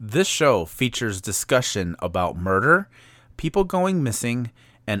This show features discussion about murder, people going missing,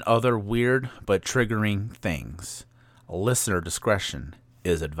 and other weird but triggering things. Listener discretion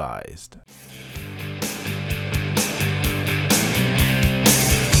is advised.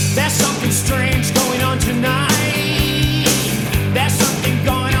 There's something strange going on tonight. There's something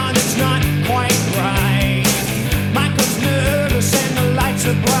going on that's not quite right. Michael's nervous and the lights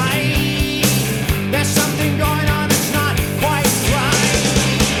are bright. There's something going on that's not quite right.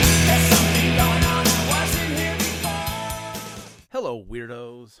 There's something going on that wasn't here before. Hello,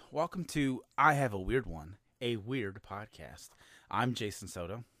 weirdos. Welcome to I Have a Weird One, a weird podcast. I'm Jason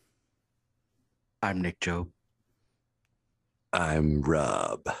Soto. I'm Nick Job. I'm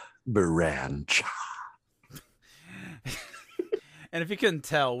Rob Branch. And if you couldn't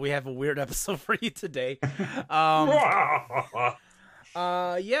tell, we have a weird episode for you today.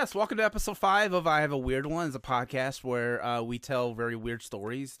 Yes, welcome to episode 5 of I Have a Weird One. It's a podcast where we tell very weird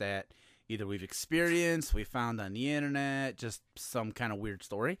stories that either we've experienced, we found on the internet, just some kind of weird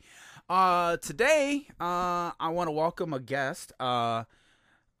story. Today, I want to welcome a guest. I'm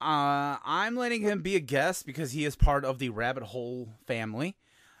letting him be a guest because he is part of the Rabbit Hole family.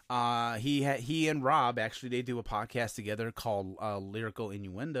 He and Rob, actually, they do a podcast together called Lyrical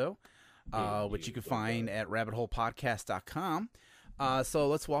Innuendo, which you can find at rabbitholepodcast.com. So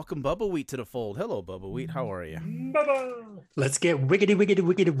let's welcome Bubba Wheat to the fold. Hello, Bubba Wheat. How are you? Bubba. Let's get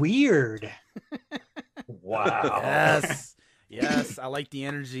wiggity weird. Wow. Yes, I like the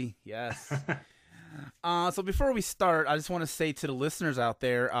energy. Yes. So before we start, I just want to say to the listeners out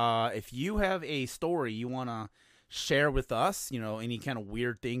there, if you have a story you want to share with us, you know, any kind of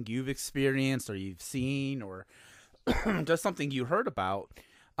weird thing you've experienced or you've seen or just something you heard about,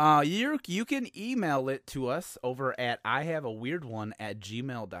 you can email it to us over at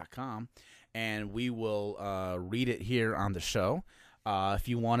ihaveaweirdone@gmail.com, and we will read it here on the show. If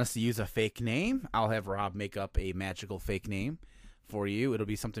you want us to use a fake name, I'll have Rob make up a magical fake name for you. It'll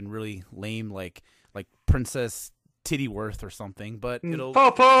be something really lame like Princess Tittyworth or something, but it'll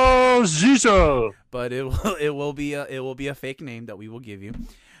Papa Ziza. but it will be a fake name that we will give you,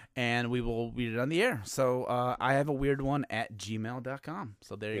 and we will read it on the air. So I have a weird one at gmail.com.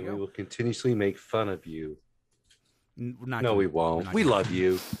 So there you And go. we will continuously make fun of you. No, We won't. We love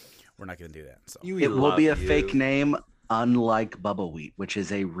you. We're not going to do that. So It will be a fake name, unlike Bubba Wheat, which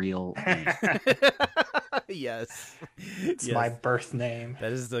is a real name. yes, It's my birth name.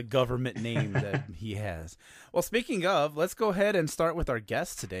 that is the government name that he has. Well, speaking of, let's go ahead and start with our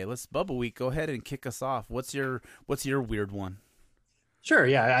guest today. Bubba Week, go ahead and kick us off. What's your weird one? Sure,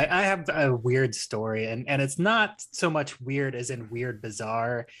 yeah. I have a weird story, and it's not so much weird as in weird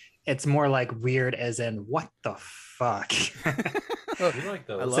bizarre. It's more like weird as in what the fuck. You like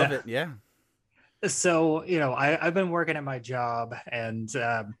those? I love it. Yeah. So, I've been working at my job, and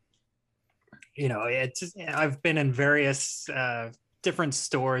I've been in various different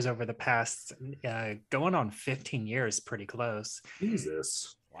stores over the past going on 15 years, pretty close.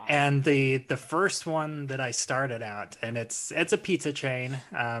 Jesus. Wow. And the first one that I started out, and it's a pizza chain,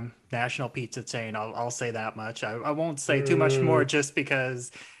 national pizza chain. I'll say that much. I won't say too much more, just because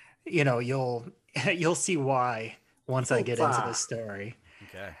you'll see why once I get into the story.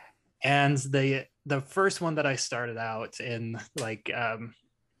 Okay. And the first one that I started out in, like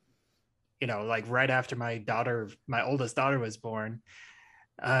right after my oldest daughter was born,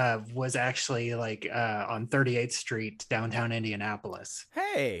 was actually on 38th Street, downtown Indianapolis.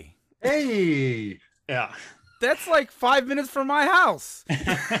 Hey, Yeah. that's like 5 minutes from my house.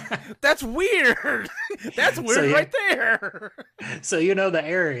 That's weird. That's weird So, yeah. right there. So the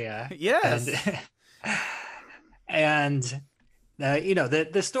area. Yes. And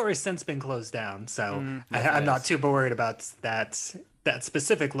the story's since been closed down, so I'm not too worried about that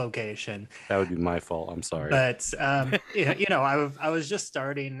specific location. That would be my fault. I'm sorry. But I was just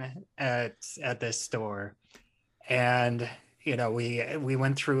starting at this store, and we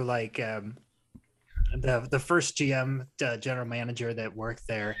went through the first GM, general manager that worked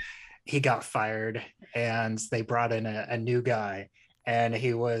there. He got fired, and they brought in a new guy, and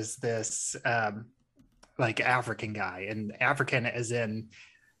he was this African guy, and African as in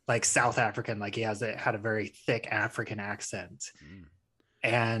South African, he had a very thick African accent.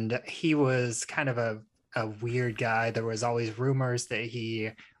 And he was kind of a weird guy. There was always rumors that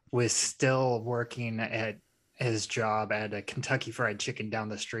he was still working at his job at a Kentucky Fried Chicken down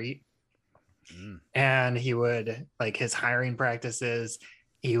the street. And he would, his hiring practices,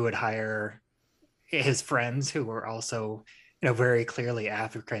 he would hire his friends who were also very clearly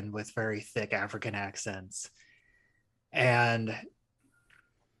African with very thick African accents. And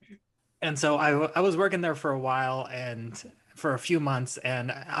so I was working there for a while, and for a few months,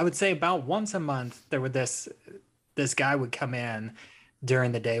 and I would say about once a month there would this guy would come in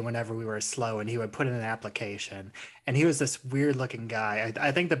during the day whenever we were slow, and he would put in an application. And he was this weird looking guy.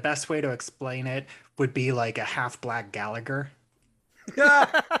 I think the best way to explain it would be like a half black Gallagher. Okay.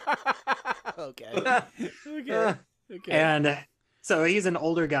 Okay. Okay. And so he's an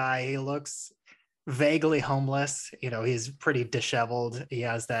older guy. He looks vaguely homeless. You know, he's pretty disheveled. He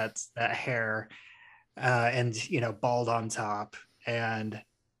has that hair, and bald on top. And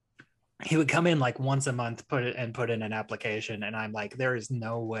he would come in like once a month, put in an application, and I'm like, there is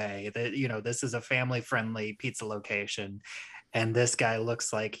no way that this is a family friendly pizza location, and this guy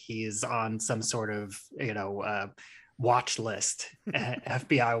looks like he's on some sort of watch list,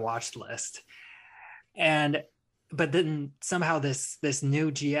 FBI watch list. But then somehow this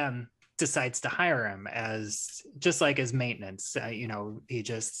new GM decides to hire him as just like his maintenance. He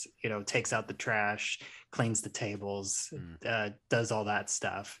just takes out the trash, cleans the tables, does all that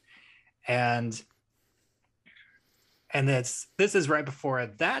stuff. And this is right before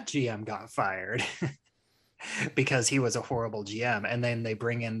that GM got fired because he was a horrible GM. And then they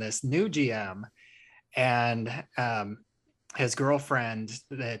bring in this new GM, and his girlfriend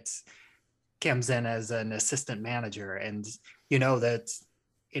that comes in as an assistant manager. And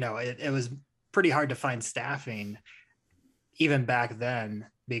it was pretty hard to find staffing even back then,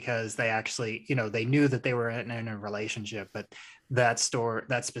 because they actually, they knew that they were in a relationship, but that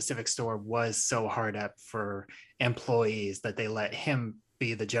specific store was so hard up for employees that they let him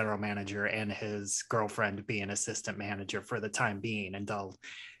be the general manager and his girlfriend be an assistant manager for the time being, until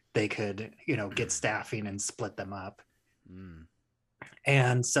they could, get staffing and split them up.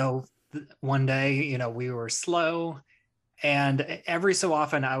 And so one day, we were slow, and every so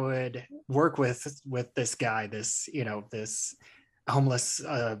often I would work with this guy, this homeless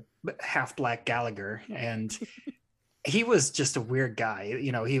half black Gallagher, and he was just a weird guy.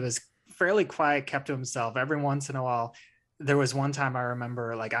 He was fairly quiet, kept to himself. Every once in a while, there was one time I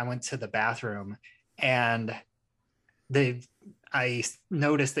remember, like, I went to the bathroom, and I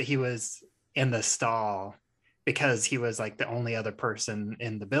noticed that he was in the stall because he was like the only other person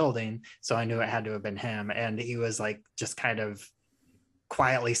in the building. So I knew it had to have been him. And he was like just kind of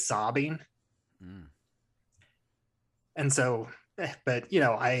quietly sobbing. And so, but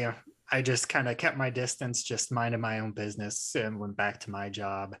I just kind of kept my distance, just minded my own business, and went back to my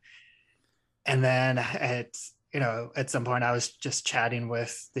job. And then at some point I was just chatting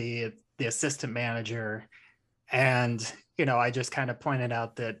with the assistant manager, and, I just kind of pointed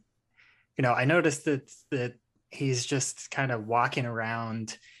out that, I noticed that he's just kind of walking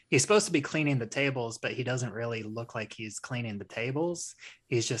around. He's supposed to be cleaning the tables, but he doesn't really look like he's cleaning the tables.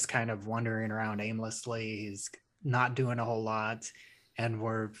 He's just kind of wandering around aimlessly. He's not doing a whole lot, and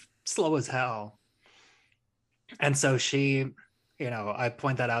we're slow as hell. And so she, I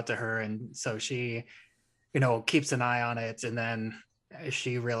point that out to her, and so she, keeps an eye on it, and then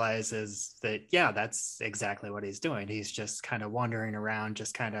she realizes that, yeah, that's exactly what he's doing. He's just kind of wandering around,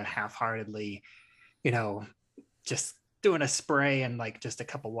 just kind of half-heartedly, just doing a spray and like just a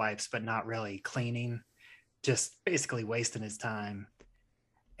couple wipes, but not really cleaning, just basically wasting his time.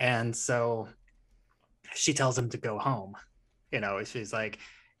 And so she tells him to go home. She's like,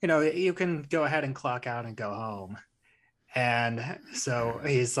 you can go ahead and clock out and go home. And so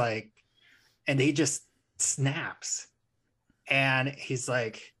he's like, and he just snaps. And he's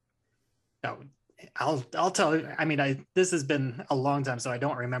like, no, I'll tell you. I mean, this has been a long time, so I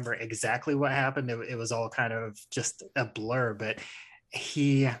don't remember exactly what happened. It was all kind of just a blur, but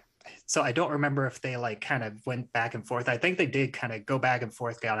so I don't remember if they like kind of went back and forth. I think they did kind of go back and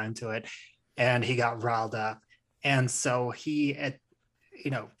forth, got into it, and he got riled up. And so he,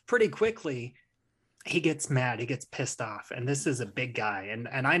 pretty quickly, he gets mad, he gets pissed off. And this is a big guy.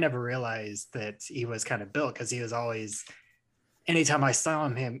 And I never realized that he was kind of built, because he was always, anytime I saw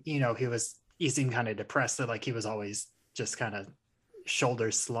him, he seemed kind of depressed, that like he was always just kind of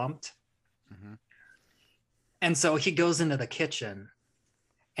shoulders slumped. And so he goes into the kitchen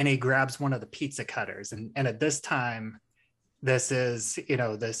and he grabs one of the pizza cutters. And at this time, this is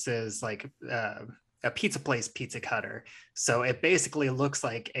like a pizza place pizza cutter. So it basically looks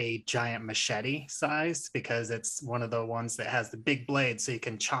like a giant machete size, because it's one of the ones that has the big blade, so you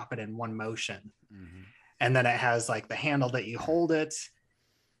can chop it in one motion. And then it has like the handle that you hold it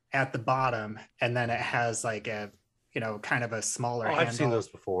at the bottom, and then it has like a kind of a smaller handle. I've seen those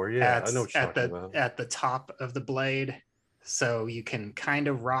before. Yeah, I know what you're talking about. At the top of the blade, so you can kind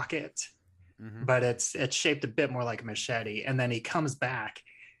of rock it, but it's shaped a bit more like a machete. And then he comes back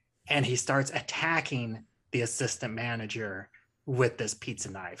and he starts attacking the assistant manager with this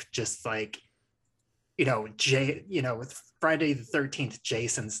pizza knife, just like with Friday the 13th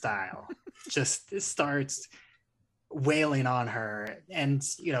Jason style, just starts wailing on her and,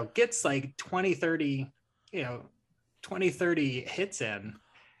 gets like 20, 30 hits in,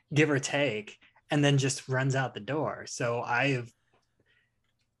 give or take, and then just runs out the door. So I'm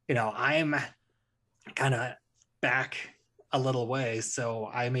kind of back a little way. So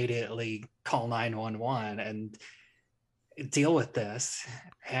I immediately call 911 and deal with this.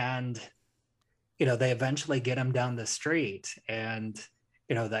 And, they eventually get him down the street, and,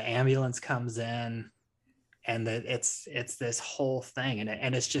 the ambulance comes in, and that it's this whole thing.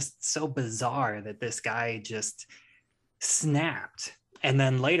 And it's just so bizarre that this guy just snapped. And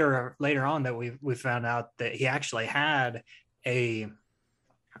then later on that we found out that he actually had a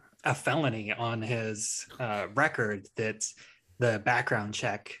felony on his record that the background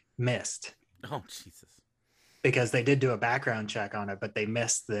check missed. Oh, Jesus. Because they did do a background check on it, but they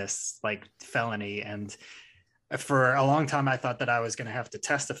missed this like felony. And for a long time, I thought that I was going to have to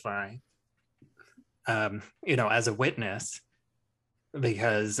testify, as a witness,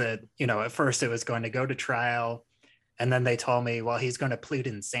 because, at first it was going to go to trial. And then they told me, well, he's going to plead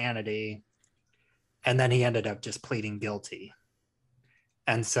insanity. And then he ended up just pleading guilty.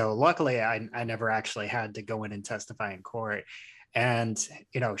 And so luckily I never actually had to go in and testify in court. And,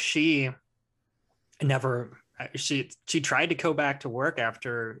 she tried to go back to work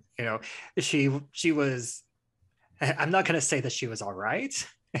after, she was, I'm not going to say that she was all right,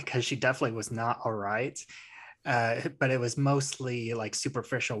 because she definitely was not all right. But it was mostly like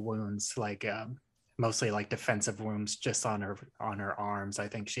superficial wounds, like mostly like defensive wounds just on her arms. I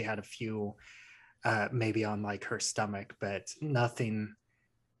think she had a few maybe on like her stomach, but nothing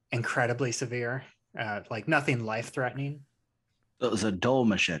incredibly severe, like nothing life-threatening. It was a dull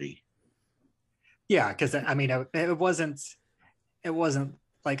machete. Yeah, because I mean, it wasn't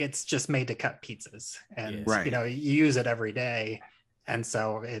like it's just made to cut pizzas, and right. You use it every day, and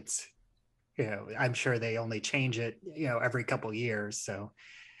so it's, I'm sure they only change it, every couple years. So,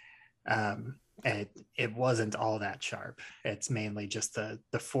 it wasn't all that sharp. It's mainly just the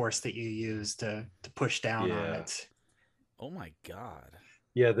force that you use to push down on it. Oh my God.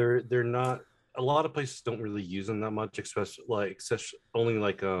 Yeah, they're not. A lot of places don't really use them that much, especially only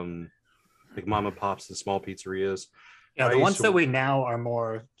like mom and pops and small pizzerias. Yeah, the ones that we now are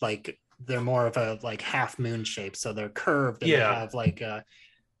more like, they're more of a like half moon shape, so they're curved, and they have like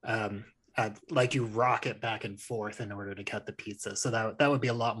like you rock it back and forth in order to cut the pizza. So that would be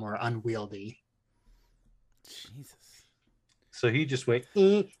a lot more unwieldy. Jesus. So he just went.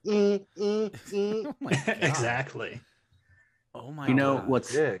 Oh my God. Exactly. Oh my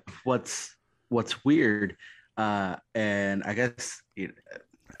God. What's weird, and I guess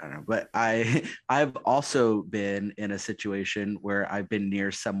I don't know, but I've also been in a situation where I've been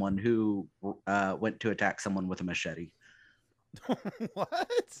near someone who went to attack someone with a machete.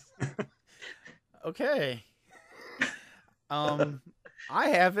 What? Okay. I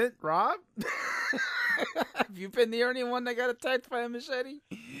haven't, Rob. Have you been near anyone that got attacked by a machete?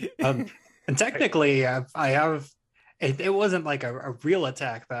 And technically, I have. It wasn't like a real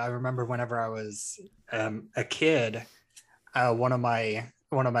attack, but I remember whenever I was a kid, one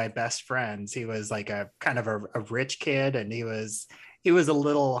of my best friends, he was like a kind of a rich kid, and he was a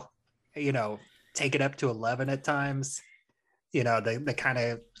little, take it up to 11 at times. The kind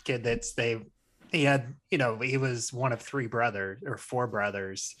of kid he was one of four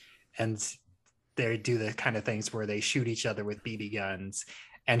brothers, and they do the kind of things where they shoot each other with BB guns,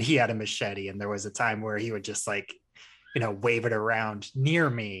 and he had a machete, and there was a time where he would just like, wave it around near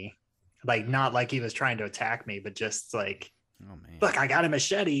me, like not like he was trying to attack me, but just like, oh man, look, I got a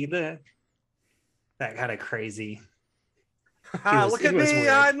machete. That kind of crazy. Look at me,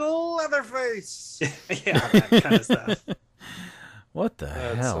 I'm Leatherface. Yeah, that kind of stuff. What the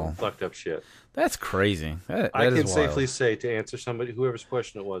That's hell? some fucked up shit. That's crazy. That I is can wild. safely say, to answer whoever's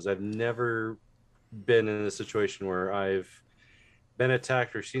question it was, I've never been in a situation where I've been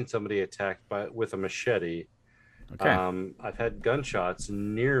attacked or seen somebody attacked with a machete. Okay. I've had gunshots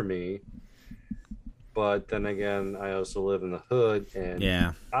near me, but then again, I also live in the hood, and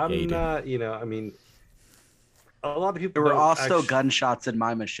I'm not, I mean, a lot of people. There were also gunshots in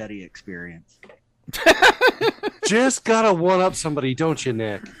my machete experience. Just gotta one up somebody, don't you,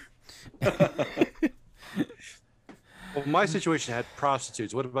 Nick? Well, my situation had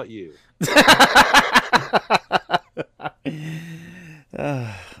prostitutes. What about you?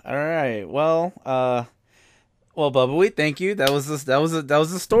 All right. Well, Bubba, thank you. That was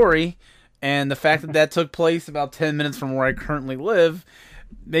the story, and the fact that took place about 10 minutes from where I currently live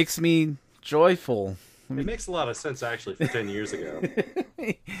makes me joyful. It makes a lot of sense, actually, for 10 years ago.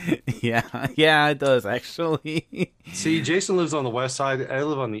 Yeah, it does, actually. See, Jason lives on the west side. I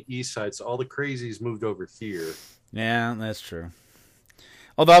live on the east side, so all the crazies moved over here. Yeah, that's true.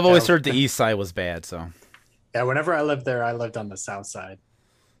 Although I've always heard the east side was bad, so. Yeah, whenever I lived there, I lived on the south side.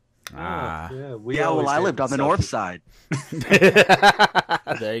 Ah. Well, I lived on the north side.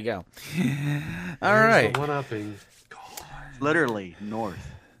 There you go. All right. One-upping. Literally north.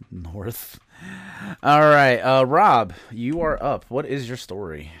 All right, Rob, you are up. What is your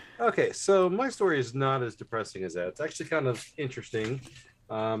story? Okay, so my story is not as depressing as that. It's actually kind of interesting.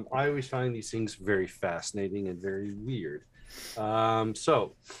 I always find these things very fascinating and very weird.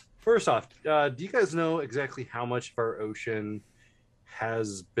 So, first off, do you guys know exactly how much of our ocean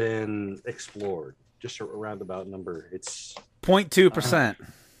has been explored? Just a roundabout number. It's 0.2%.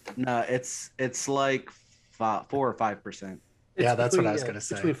 No, it's like 4 or 5%. Yeah, that's what I was going to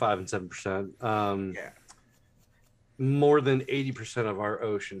say. Between 5 and 7%. Yeah. More than 80% of our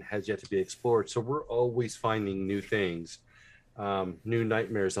ocean has yet to be explored. So we're always finding new things, new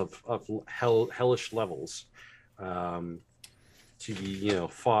nightmares of hellish levels to be,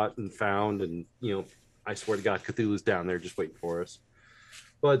 fought and found. And, I swear to God, Cthulhu's down there just waiting for us.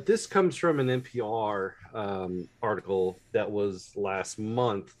 But this comes from an NPR article that was last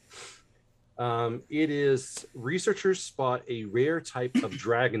month. It is researchers spot a rare type of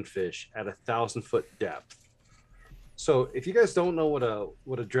dragonfish at 1,000-foot depth. So if you guys don't know what a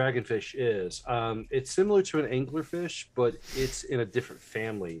dragonfish is, it's similar to an anglerfish, but it's in a different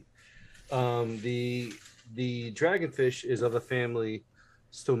family. The dragonfish is of the family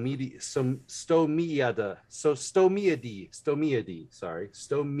Stomiidae.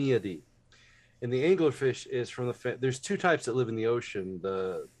 And the anglerfish is from there's two types that live in the ocean,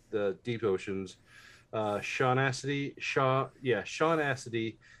 the deep oceans, Shawnacity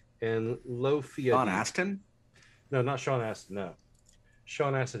and Lophiidae. Sean Astin? No, not Sean Astin. No,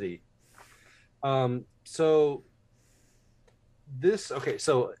 Shawnacity. So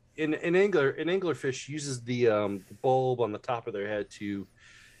an anglerfish uses the bulb on the top of their head to,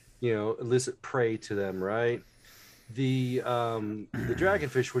 elicit prey to them, right? The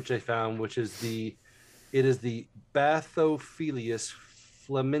dragonfish, which they found, it is the Bathyphyleus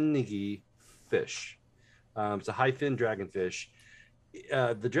flaminigi fish. It's a high fin dragonfish.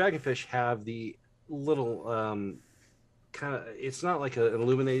 The dragonfish have the little it's not like an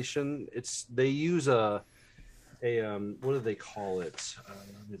illumination. They use a what do they call it?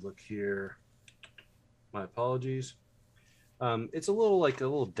 Let me look here. My apologies. It's a little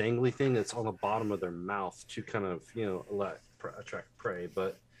dangly thing that's on the bottom of their mouth to kind of attract prey.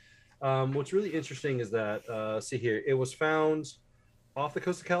 But what's really interesting is that see here, it was found off the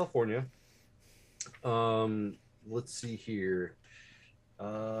coast of California. Let's see here.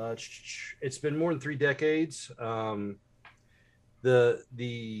 It's been more than 3 decades.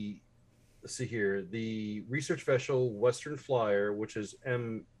 Let's see here. The research vessel Western Flyer, which is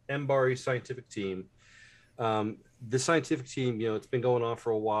MBARI's scientific team. The scientific team, it's been going on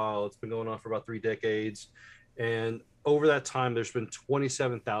for a while. It's been going on for about 3 decades. And over that time, there's been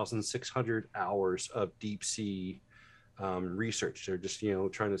 27,600 hours of deep sea research. They're just,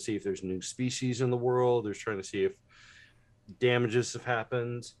 trying to see if there's new species in the world. They're trying to see if damages have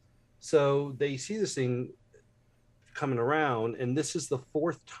happened. So they see this thing coming around, and this is the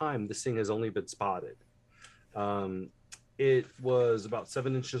 4th time this thing has only been spotted. It was about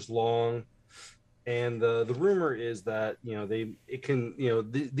 7 inches long, and the rumor is that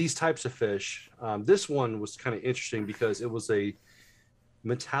these types of fish. This one was kind of interesting because it was a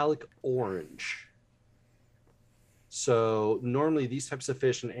metallic orange. So normally these types of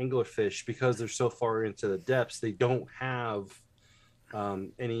fish and anglerfish, because they're so far into the depths, they don't have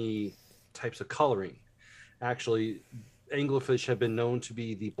any types of coloring. Actually, anglerfish have been known to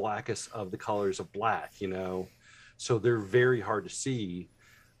be the blackest of the colors of black, so they're very hard to see.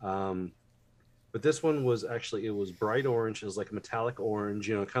 But this one was actually, it was bright orange. It was like a metallic orange,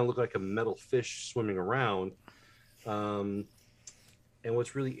 it kind of looked like a metal fish swimming around. And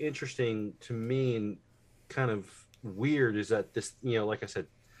what's really interesting to me and kind of weird is that this, like I said,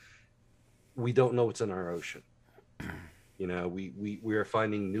 we don't know what's in our ocean. We are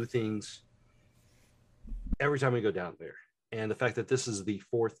finding new things every time we go down there. And the fact that this is the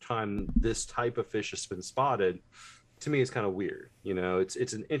 4th time this type of fish has been spotted, to me, is kind of weird.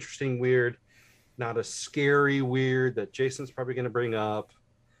 It's an interesting weird, not a scary weird that Jason's probably going to bring up.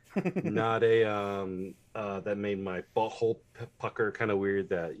 Not a that made my butthole pucker kind of weird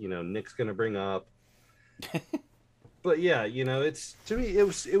that Nick's going to bring up. But yeah, it's, to me, it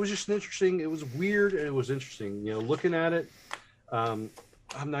was just an interesting. It was weird and it was interesting. Looking at it,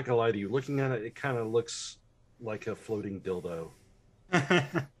 I'm not gonna lie to you. Looking at it, it kind of looks like a floating dildo. I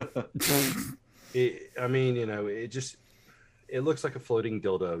mean, it looks like a floating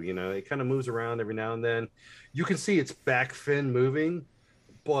dildo. It kind of moves around every now and then. You can see its back fin moving,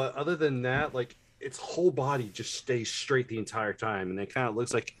 but other than that, like its whole body just stays straight the entire time, and it kind of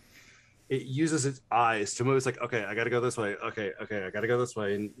looks like it uses its eyes to move. It's like, okay, I gotta go this way. Okay, I gotta go this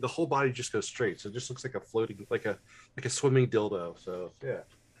way, and the whole body just goes straight. So it just looks like a floating, like a swimming dildo. So yeah,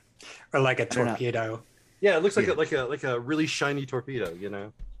 or like a torpedo. Yeah, it looks like a really shiny torpedo. Yeah,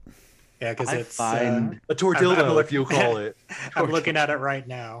 because it's a tortildo, if you call it. I'm looking at it right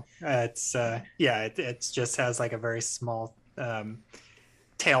now. It's it just has like a very small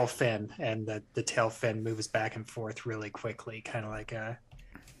tail fin, and the tail fin moves back and forth really quickly, kind of like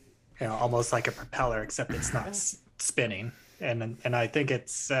almost like a propeller, except it's not spinning. And I think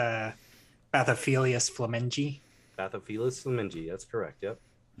it's Bathyphilus flamingi. Bathyphilus flamingi, that's correct. Yep.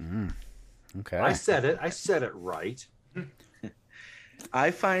 Okay. I said it right.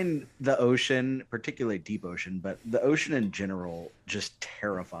 I find the ocean, particularly deep ocean, but the ocean in general, just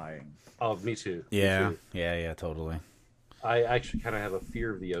terrifying. Oh, me too. Yeah. Me too. Yeah, totally. I actually kind of have a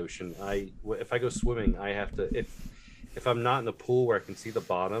fear of the ocean. If I go swimming, I have to, if I'm not in the pool where I can see the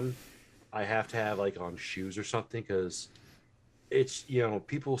bottom, I have to have like on shoes or something, because it's,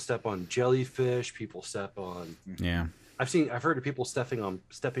 people step on jellyfish, people step on. Yeah. I've heard of people stepping on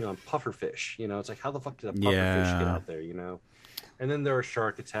pufferfish. It's like, how the fuck did a pufferfish get out there? And then there are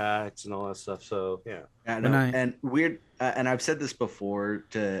shark attacks and all that stuff. So yeah. And weird. And I've said this before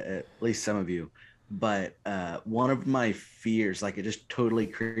to at least some of you, but one of my fears, like it just totally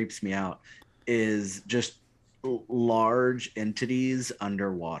creeps me out, is just large entities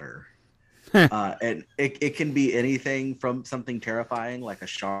underwater. And it can be anything from something terrifying like a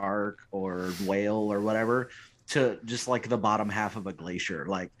shark or whale or whatever, to just like the bottom half of a glacier.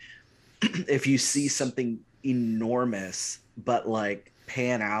 Like if you see something enormous but like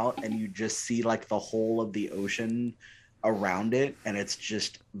pan out and you just see like the whole of the ocean around it, and it's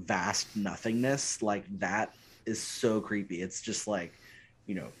just vast nothingness, like that is so creepy. It's just like,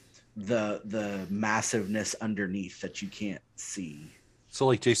 the massiveness underneath that you can't see. So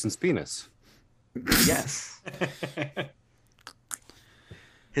like Jason's penis. Yes.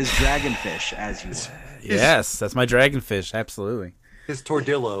 His dragonfish, as you said. Yes, that's my dragonfish. Absolutely. His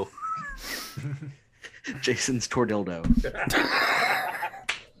tordillo. Jason's tordildo.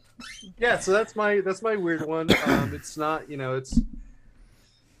 Yeah, so that's my weird one. It's not, it's.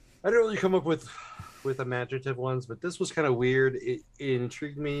 I didn't really come up with imaginative ones, but this was kind of weird. It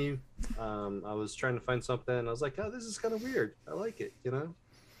intrigued me. I was trying to find something. I was like, oh, this is kind of weird. I like it.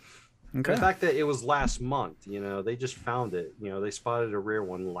 Okay. The fact that it was last month, they just found it. They spotted a rare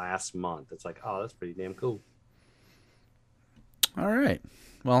one last month. It's like, oh, that's pretty damn cool. All right.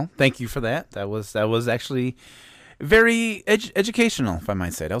 Well, thank you for that. That was actually very educational, if I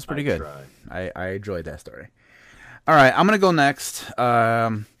might say. That was pretty good. I enjoyed that story. All right, I'm gonna go next.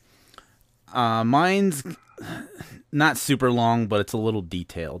 Mine's not super long, but it's a little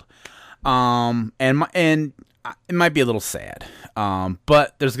detailed. And it might be a little sad.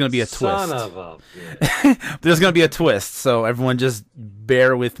 But there's gonna be a twist. Son of a bitch. There's gonna be a twist, so everyone just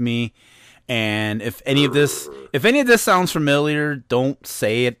bear with me. And if any of this sounds familiar, don't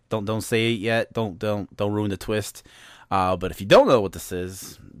say it. Don't say it yet. Don't ruin the twist. But if you don't know what this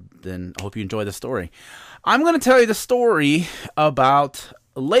is, then I hope you enjoy the story. I'm going to tell you the story about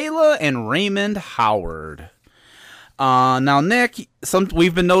Lela and Raymond Howard. Now, Nick,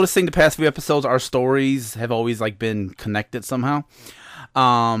 we've been noticing the past few episodes, our stories have always been connected somehow.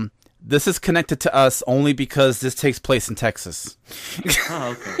 This is connected to us only because this takes place in Texas.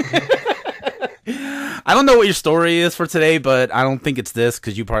 Oh, okay. I don't know what your story is for today, but I don't think it's this,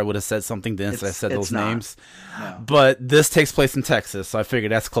 because you probably would have said something then I said those names. No. But this takes place in Texas, so I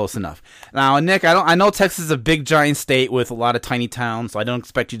figured that's close enough. Now, Nick, I know Texas is a big, giant state with a lot of tiny towns, so I don't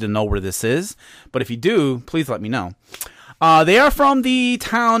expect you to know where this is. But if you do, please let me know. They are from the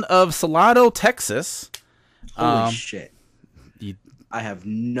town of Salado, Texas. Holy shit. I have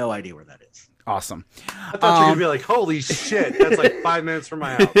no idea where that is. Awesome. I thought you were going to be like, holy shit, that's like 5 minutes from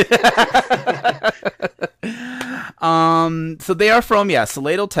my house. So they are from,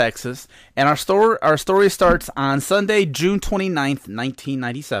 Salado, Texas. And our story starts on Sunday, June 29th,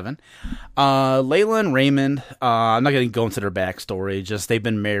 1997. Lela and Raymond, I'm not going to go into their backstory, just they've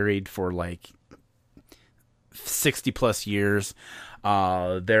been married for 60 plus years.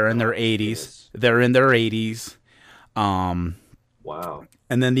 They're in their 80s. They're in their 80s. Wow.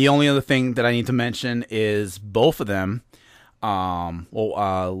 And then the only other thing that I need to mention is both of them.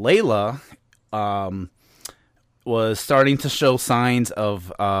 Lela was starting to show signs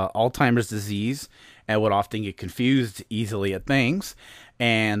of Alzheimer's disease and would often get confused easily at things.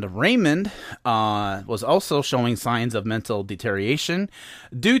 And Raymond was also showing signs of mental deterioration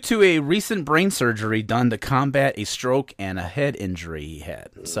due to a recent brain surgery done to combat a stroke and a head injury he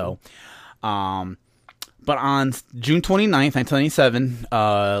had. So, but on June 29th, 1997,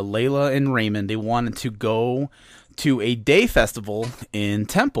 Lela and Raymond, they wanted to go to a day festival in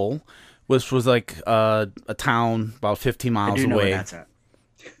Temple, which was like a town about 15 miles I do know away. where that's at.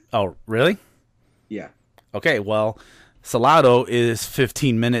 Oh, really? Yeah. Okay, well, Salado is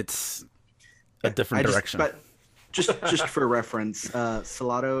 15 minutes a different direction. But just for reference,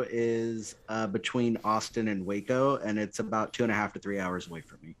 Salado is between Austin and Waco, and it's about 2.5 to 3 hours away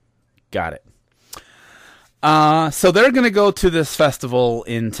from me. Got it. So they're gonna go to this festival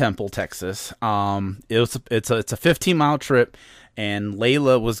in Temple, Texas. It's a 15-mile trip, and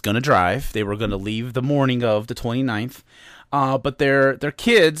Lela was gonna drive. They were gonna leave the morning of the 29th. But their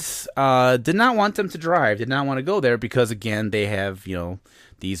kids did not want them to drive, did not want to go there because, again, they have,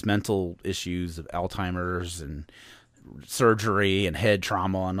 these mental issues of Alzheimer's and surgery and head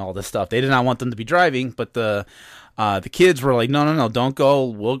trauma and all this stuff. They did not want them to be driving, but the kids were like, no, don't go.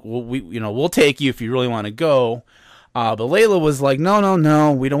 We'll take you if you really want to go. But Lela was like,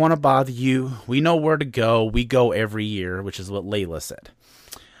 no, we don't want to bother you. We know where to go. We go every year, which is what Lela said.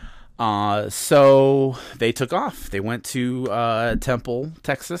 So they took off. They went to Temple,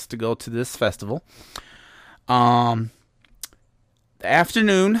 Texas to go to this festival. The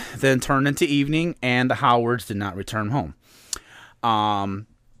afternoon then turned into evening, and the Howards did not return home.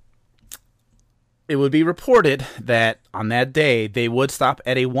 It would be reported that on that day they would stop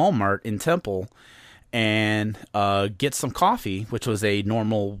at a Walmart in Temple and get some coffee, which was a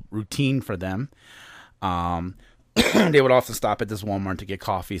normal routine for them. They would often stop at this Walmart to get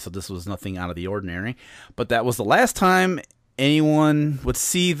coffee, so this was nothing out of the ordinary. But that was the last time anyone would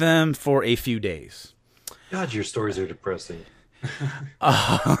see them for a few days. God, your stories are depressing.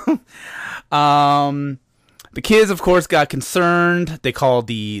 The kids, of course, got concerned. They called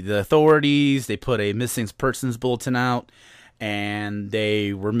the authorities. They put a missing persons bulletin out, and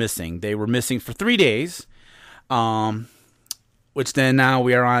they were missing. They were missing for 3 days, which then now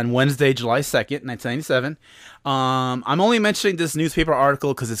we are on Wednesday, July 2nd, 1997. I'm only mentioning this newspaper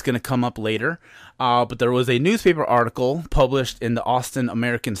article because it's going to come up later. But there was a newspaper article published in the Austin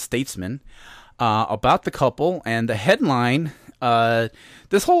American-Statesman about the couple, and the headline,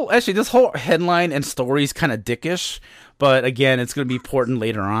 this whole headline and story is kind of dickish, but again, it's going to be important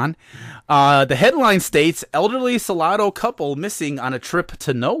later on. The headline states, elderly Salado couple missing on a trip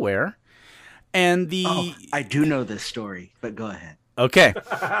to nowhere. And I do know this story, but go ahead. Okay.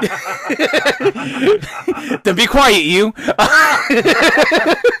 Then be quiet, you.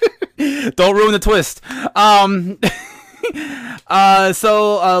 Don't ruin the twist.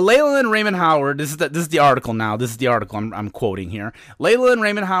 So Lela and Raymond Howard, this is the article now. This is the article I'm quoting here. Lela and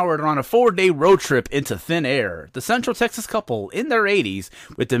Raymond Howard are on a 4-day road trip into thin air. The Central Texas couple, in their 80s,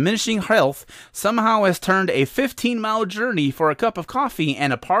 with diminishing health, somehow has turned a 15-mile journey for a cup of coffee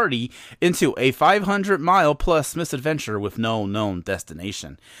and a party into a 500-mile-plus misadventure with no known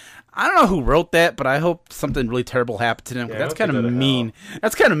destination. I don't know who wrote that, but I hope something really terrible happened to them. Yeah, that's kind of mean.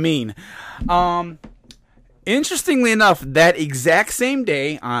 That's kind of mean. Interestingly enough, that exact same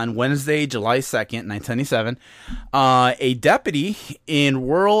day, on Wednesday, July 2nd, 1997, a deputy in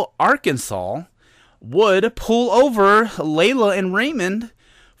rural Arkansas would pull over Lela and Raymond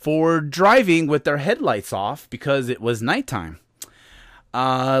for driving with their headlights off because it was nighttime.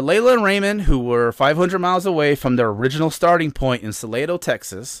 Lela and Raymond, who were 500 miles away from their original starting point in Salado,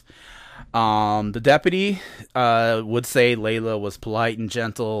 Texas, the deputy would say Lela was polite and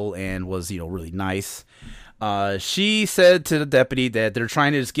gentle and was, really nice. She said to the deputy that they're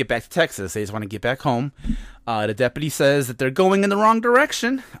trying to just get back to Texas. They just want to get back home. The deputy says that they're going in the wrong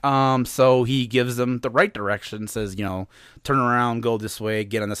direction. So he gives them the right direction, says, turn around, go this way,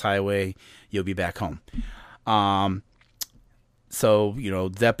 get on this highway, you'll be back home. So, the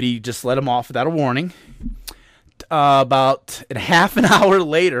deputy just let him off without a warning. About half an hour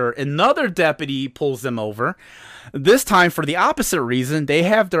later, another deputy pulls them over. This time for the opposite reason. They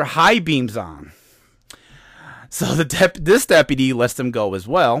have their high beams on. So this deputy lets them go as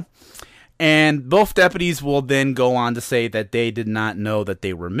well. And both deputies will then go on to say that they did not know that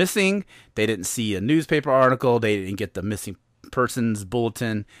they were missing. They didn't see a newspaper article. They didn't get the missing persons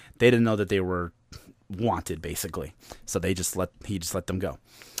bulletin. They didn't know that they were wanted, basically. So he just let them go.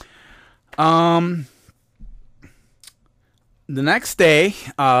 The next day,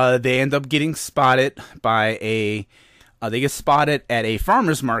 they end up getting spotted by they get spotted at a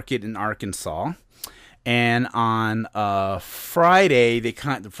farmer's market in Arkansas. And on Friday,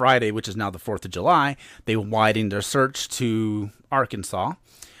 Friday, which is now the 4th of July, they widened their search to Arkansas.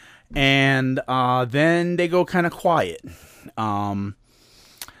 And then they go kind of quiet. On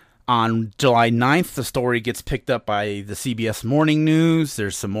July 9th, the story gets picked up by the CBS Morning News.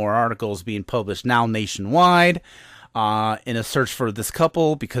 There's some more articles being published now nationwide in a search for this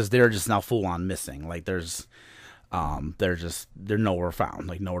couple, because they're just now full on missing. Like they're nowhere found,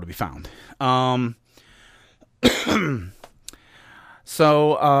 like nowhere to be found.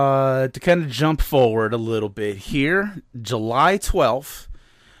 So to kind of jump forward a little bit here, July 12th,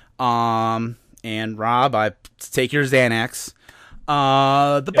 and Rob, I take your Xanax.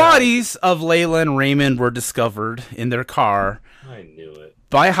 The bodies of Lela and Raymond were discovered in their car. I knew it.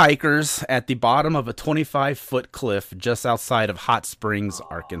 By hikers at the bottom of a 25-foot cliff just outside of Hot Springs,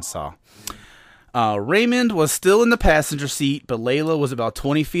 Arkansas. Raymond was still in the passenger seat, but Lela was about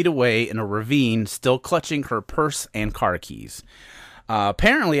 20 feet away in a ravine, still clutching her purse and car keys.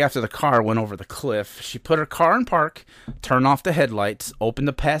 Apparently, after the car went over the cliff, she put her car in park, turned off the headlights, opened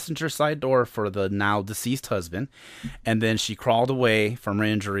the passenger side door for the now deceased husband, and then she crawled away from her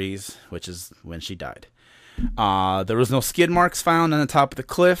injuries, which is when she died. There was no skid marks found on the top of the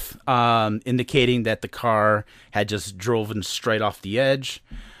cliff, indicating that the car had just driven straight off the edge.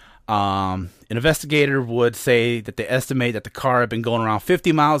 An investigator would say that they estimate that the car had been going around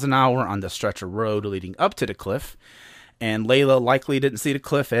 50 miles an hour on the stretch of road leading up to the cliff. And Lela likely didn't see the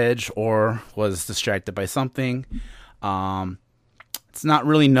cliff edge or was distracted by something. It's not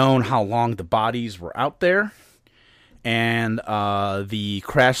really known how long the bodies were out there. And the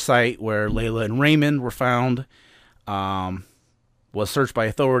crash site where Lela and Raymond were found was searched by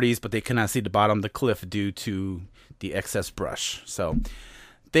authorities, but they could not see the bottom of the cliff due to the excess brush. So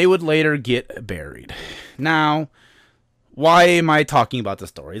they would later get buried. Now, why am I talking about the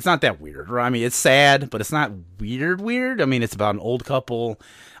story? It's not that weird. I mean, it's sad, but it's not weird. I mean, it's about an old couple.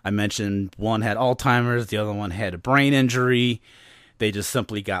 I mentioned one had Alzheimer's, the other one had a brain injury. They just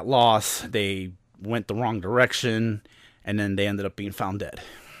simply got lost. They went the wrong direction, and then they ended up being found dead.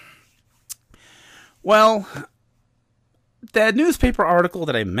 Well, that newspaper article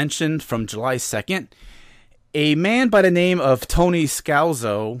that I mentioned from July 2nd, a man by the name of Tony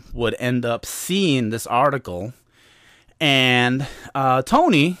Scalzo would end up seeing this article. And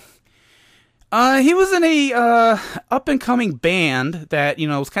Tony, he was in a up-and-coming band that,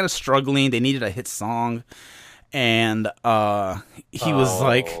 was kind of struggling. They needed a hit song. And he was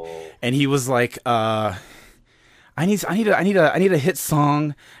like, I need a hit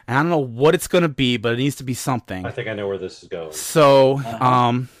song. And I don't know what it's going to be, but it needs to be something. I think I know where this is going. So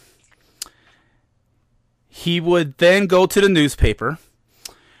he would then go to the newspaper.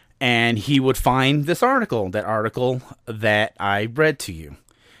 And he would find this article, that article that I read to you.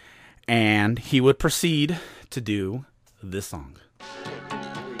 And he would proceed to do this song.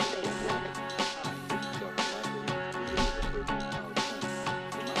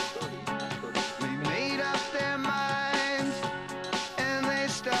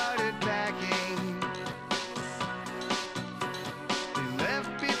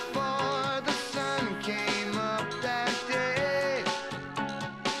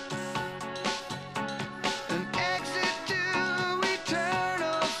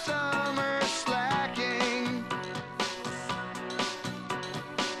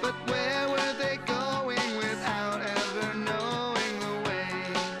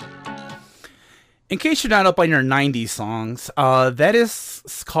 In case you're not up on your 90s songs, that is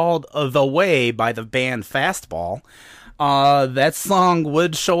called The Way by the band Fastball. That song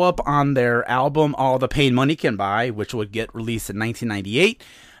would show up on their album All the Pain Money Can Buy, which would get released in 1998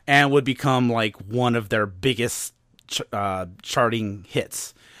 and would become like one of their biggest charting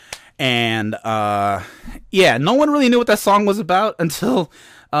hits. And no one really knew what that song was about until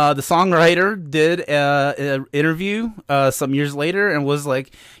the songwriter did an interview some years later and was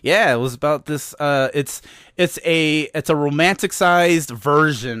like, yeah, it was about this. It's a romanticized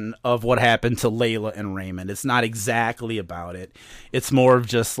version of what happened to Lela and Raymond. It's not exactly about it. It's more of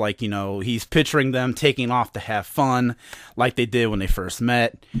just like, he's picturing them taking off to have fun like they did when they first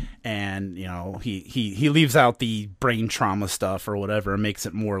met. And, he leaves out the brain trauma stuff or whatever and makes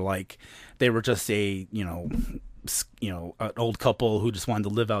it more like they were just an old couple who just wanted to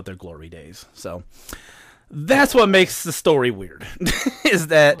live out their glory days. So that's what makes the story weird, is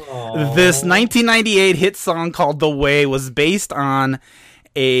that this 1998 hit song called The Way was based on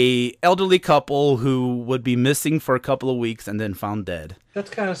a elderly couple who would be missing for a couple of weeks and then found dead. That's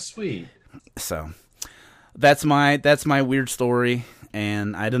kind of sweet. So that's my weird story.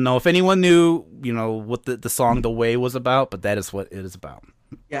 And I don't know if anyone knew, what the song The Way was about, but that is what it is about.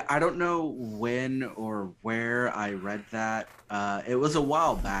 Yeah, I don't know when or where I read that. It was a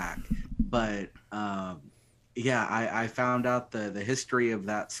while back, but yeah, I found out the history of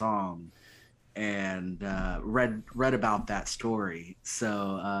that song and read about that story.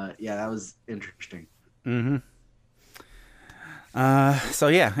 So yeah, that was interesting. Mm-hmm. So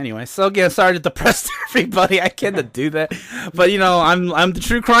yeah, anyway, so again, sorry to depress everybody. I can't do that, but I'm the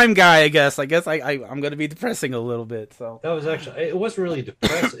true crime guy. I guess I'm gonna be depressing a little bit. So That was actually, it wasn't really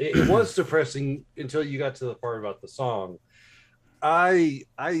depressing. It was depressing until you got to the part about the song. I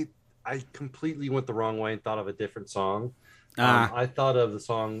completely went the wrong way and thought of a different song. I thought of the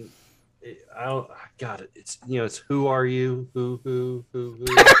song. I don't. God, it's it's "Who Are You?" Who.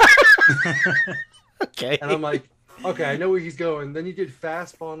 okay, And I'm like, okay, I know where he's going. Then he did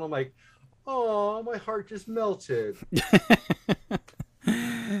fastball, and I'm like, oh, my heart just melted. all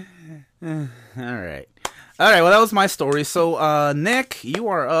right. Well, that was my story. So, Nick, you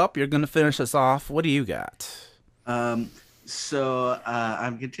are up. You're gonna finish us off. What do you got? So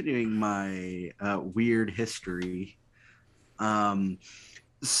I'm continuing my weird history.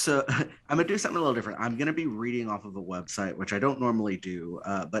 So I'm gonna do something a little different. I'm gonna be reading off of a website, which I don't normally do,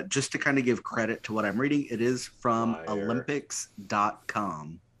 but just to kind of give credit to what I'm reading, it is from Liar.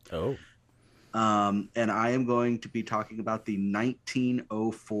 Olympics.com. Oh. And I am going to be talking about the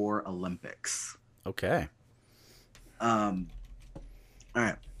 1904 Olympics. Okay. All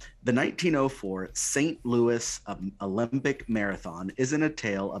right. The 1904 St. Louis Olympic Marathon isn't a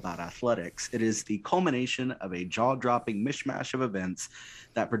tale about athletics. It is the culmination of a jaw-dropping mishmash of events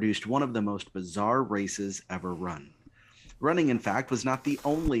that produced one of the most bizarre races ever run. Running, in fact, was not the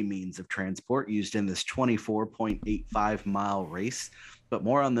only means of transport used in this 24.85-mile race, but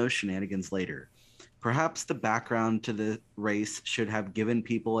more on those shenanigans later. Perhaps the background to the race should have given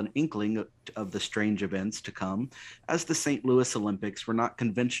people an inkling of the strange events to come, as the St. Louis Olympics were not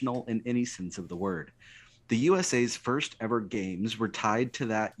conventional in any sense of the word. The USA's first ever games were tied to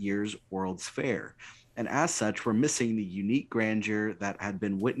that year's World's Fair, and as such were missing the unique grandeur that had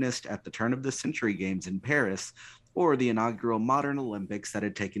been witnessed at the turn of the century games in Paris or the inaugural modern Olympics that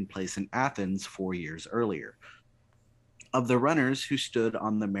had taken place in Athens 4 years earlier. Of the runners who stood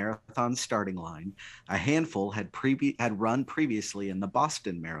on the marathon starting line, a handful had run previously in the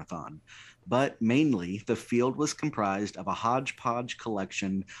Boston Marathon, but mainly the field was comprised of a hodgepodge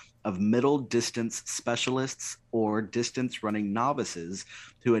collection of middle distance specialists or distance running novices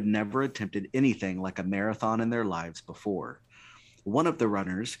who had never attempted anything like a marathon in their lives before. One of the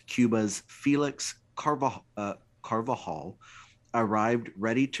runners, Cuba's Felix Carvajal, arrived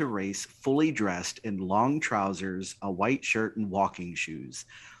ready to race, fully dressed in long trousers, a white shirt, and walking shoes.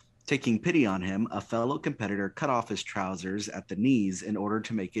 Taking pity on him, a fellow competitor cut off his trousers at the knees in order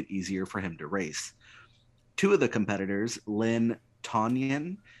to make it easier for him to race. Two of the competitors, Lynn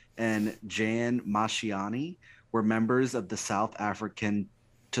Tonyan and Jan Mashiani, were members of the South African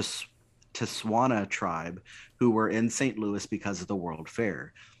Tswana tribe who were in St. Louis because of the World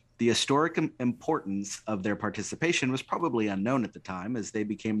Fair. The historic importance of their participation was probably unknown at the time, as they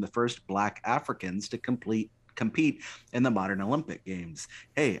became the first Black Africans to compete in the modern Olympic Games.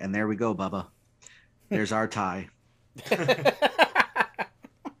 Hey, and there we go, Bubba. There's our tie.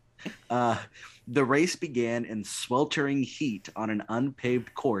 The race began in sweltering heat on an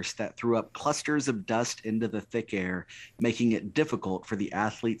unpaved course that threw up clusters of dust into the thick air, making it difficult for the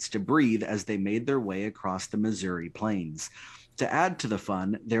athletes to breathe as they made their way across the Missouri plains. To add to the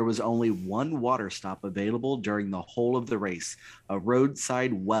fun, there was only one water stop available during the whole of the race, a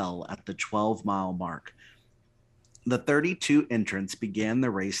roadside well at the 12-mile mark. The 32 entrants began the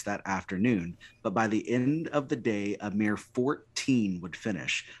race that afternoon, but by the end of the day, a mere 14 would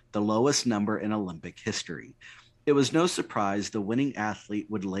finish, the lowest number in Olympic history. It was no surprise the winning athlete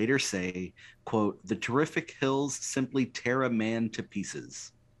would later say, quote, "The terrific hills simply tear a man to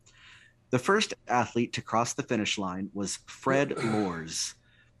pieces." The first athlete to cross the finish line was Fred Lors,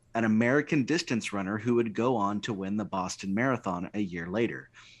 an American distance runner who would go on to win the Boston Marathon a year later.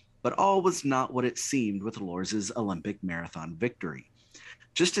 But all was not what it seemed with Lors's Olympic marathon victory.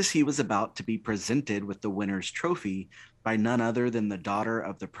 Just as he was about to be presented with the winner's trophy by none other than the daughter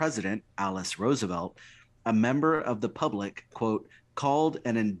of the president, Alice Roosevelt, a member of the public, quote, called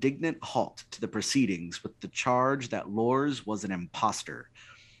an indignant halt to the proceedings with the charge that Lors was an imposter.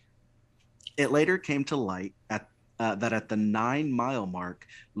 It later came to light that at the 9-mile mark,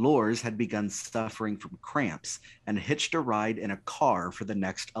 Lors had begun suffering from cramps and hitched a ride in a car for the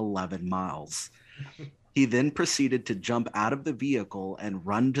next 11 miles. He then proceeded to jump out of the vehicle and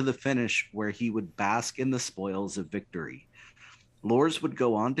run to the finish, where he would bask in the spoils of victory. Lors would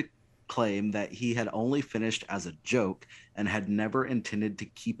go on to claim that he had only finished as a joke and had never intended to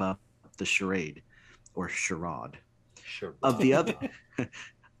keep up the charade or charade. Sure. Of the other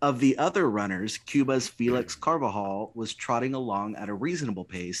of the other runners, Cuba's Felix Carvajal was trotting along at a reasonable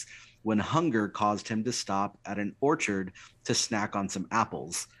pace when hunger caused him to stop at an orchard to snack on some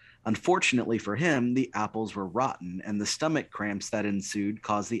apples. Unfortunately for him, the apples were rotten, and the stomach cramps that ensued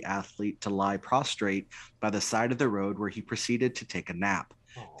caused the athlete to lie prostrate by the side of the road where he proceeded to take a nap.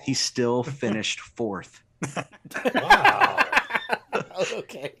 He still finished fourth. Wow.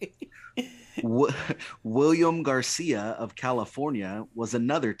 Okay. William Garcia of California was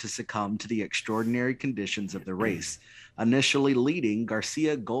another to succumb to the extraordinary conditions of the race. Initially leading,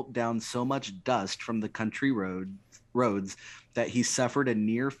 Garcia gulped down so much dust from the country roads that he suffered a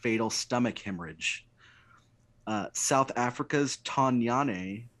near fatal stomach hemorrhage. South Africa's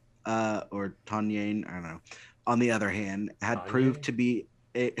Tanyane, or Tanyane, I don't know, on the other hand, had proved to be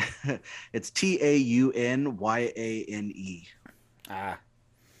it's Taunyane.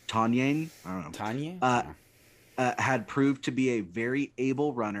 Tanyane, I don't know. Tanya? Had proved to be a very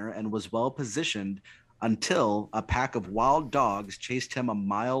able runner and was well positioned until a pack of wild dogs chased him a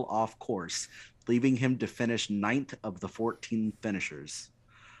mile off course, leaving him to finish 9th of the 14 finishers.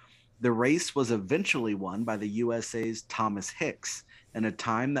 The race was eventually won by the USA's Thomas Hicks in a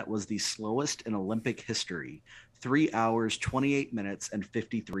time that was the slowest in Olympic history, 3 hours, 28 minutes, and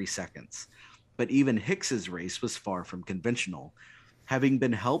 53 seconds. But even Hicks's race was far from conventional. Having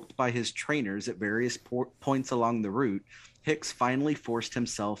been helped by his trainers at various points along the route, Hicks finally forced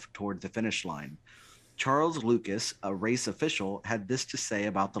himself toward the finish line. Charles Lucas, a race official, had this to say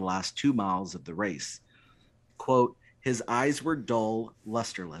about the last 2 miles of the race. Quote, "His eyes were dull,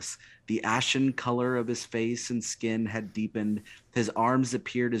 lusterless. The ashen color of his face and skin had deepened. His arms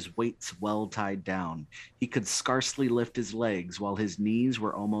appeared as weights well tied down. He could scarcely lift his legs, while his knees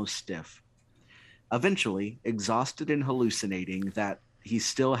were almost stiff." Eventually, exhausted and hallucinating that he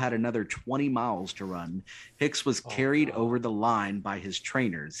still had another 20 miles to run, Hicks was carried over the line by his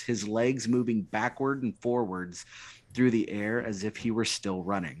trainers, his legs moving backward and forwards through the air as if he were still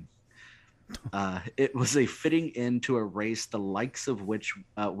running. It was a fitting end to a race the likes of which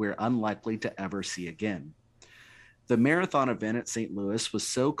we're unlikely to ever see again. The marathon event at St. Louis was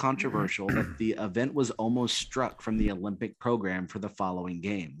so controversial that the event was almost struck from the Olympic program for the following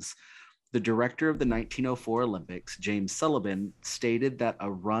games. The director of the 1904 Olympics, James Sullivan, stated that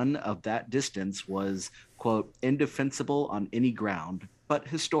a run of that distance was, quote, "indefensible on any ground, but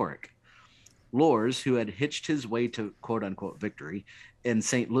historic." Loers, who had hitched his way to quote unquote victory in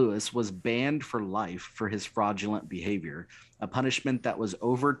St. Louis, was banned for life for his fraudulent behavior, a punishment that was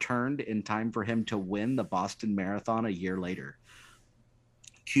overturned in time for him to win the Boston Marathon a year later.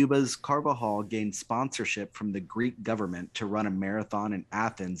 Cuba's Carvajal gained sponsorship from the Greek government to run a marathon in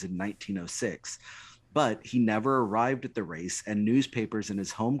Athens in 1906, but he never arrived at the race, and newspapers in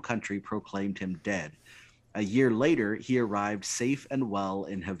his home country proclaimed him dead. A year later, he arrived safe and well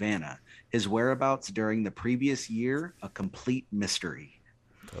in Havana. His whereabouts during the previous year, a complete mystery.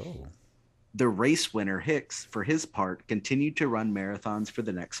 Oh. The race winner, Hicks, for his part, continued to run marathons for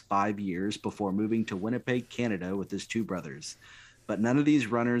the next 5 years before moving to Winnipeg, Canada with his 2 brothers. But none of these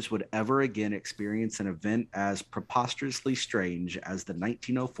runners would ever again experience an event as preposterously strange as the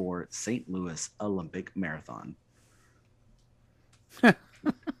 1904 St. Louis Olympic Marathon.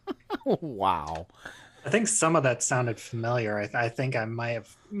 Wow. I think some of that sounded familiar. I think I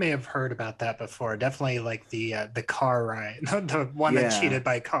may have heard about that before. Definitely like the car ride, the one that cheated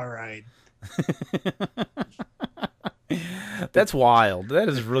by car ride. That's wild. That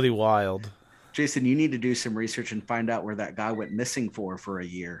is really wild. Jason, you need to do some research and find out where that guy went missing for a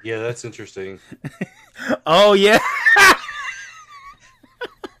year. Yeah, that's interesting. Oh, yeah.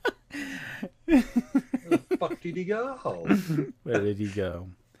 Where the fuck did he go? Where did he go?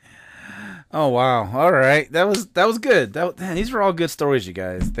 Oh, wow. All right. That was good. Man, these were all good stories, you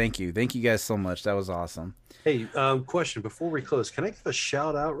guys. Thank you. Thank you guys so much. That was awesome. Hey, question before we close. Can I give a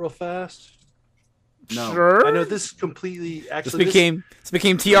shout out real fast? No. Sure. I know this completely This became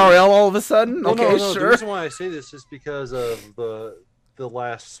TRL all of a sudden? No, okay, no. sure. The reason why I say this is because of the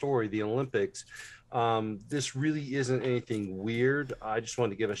last story, the Olympics. This really isn't anything weird. I just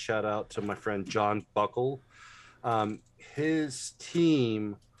wanted to give a shout out to my friend John Buckle. His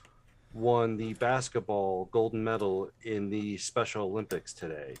team won the basketball golden medal in the Special Olympics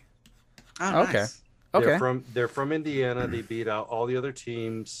today. Oh, Okay. nice. Okay. They're from Indiana. They beat out all the other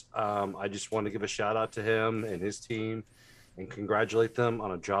teams. I just want to give a shout out to him and his team and congratulate them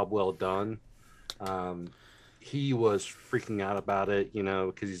on a job well done. He was freaking out about it,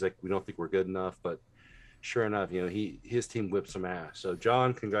 because he's like, we don't think we're good enough. But sure enough, his team whipped some ass. So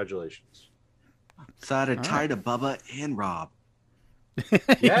John, congratulations. So I had to tie to Bubba and Rob.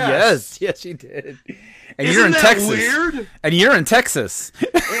 Yes, you did. And Isn't you're in that Texas. weird? And you're in Texas.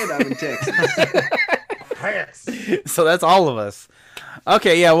 And I'm in Texas. So that's all of us.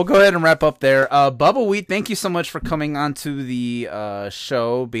 Okay, yeah, we'll go ahead and wrap up there. Bubba Wheat, thank you so much for coming onto the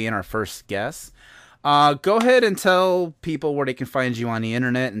show, being our first guest. Go ahead and tell people where they can find you on the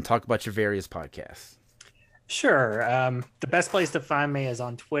internet and talk about your various podcasts. Sure. The best place to find me is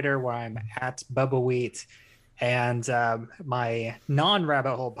on Twitter, where I'm at Bubba Wheat. And my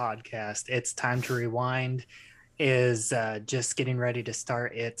non-rabbit hole podcast, It's Time to Rewind, is just getting ready to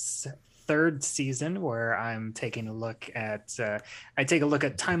start its third season, where I'm taking a look at I take a look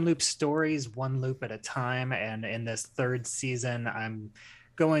at time loop stories, one loop at a time. And in this third season, I'm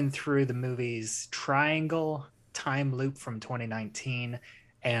going through the movies Triangle, Time Loop from 2019,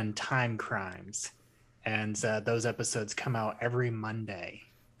 and Time Crimes. And those episodes come out every Monday.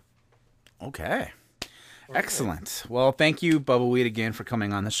 Okay. Excellent. Well, thank you, Bubba Wheat, again for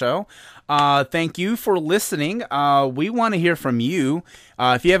coming on the show. Thank you for listening. We want to hear from you.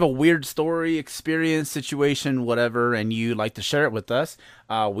 If you have a weird story, experience, situation, whatever, and you'd like to share it with us,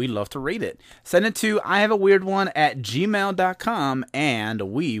 we'd love to read it. Send it to ihaveaweirdone@gmail.com, and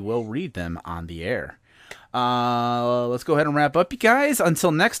we will read them on the air. Let's go ahead and wrap up, you guys.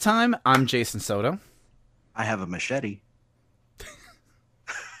 Until next time, I'm Jason Soto. I have a machete.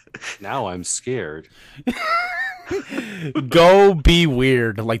 Now I'm scared. Go be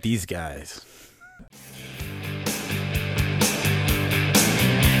weird like these guys.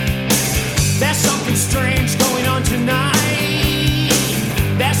 There's something strange going on tonight.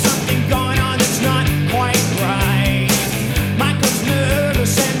 There's something going on that's not quite right. Michael's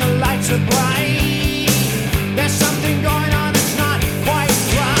nervous and the lights are bright. There's something going on that's not quite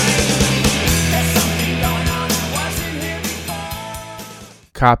right. There's something going on that wasn't here before.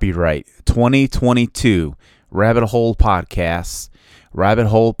 Copyright 2022 Rabbit Hole Podcasts,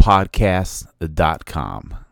 rabbitholepodcasts.com.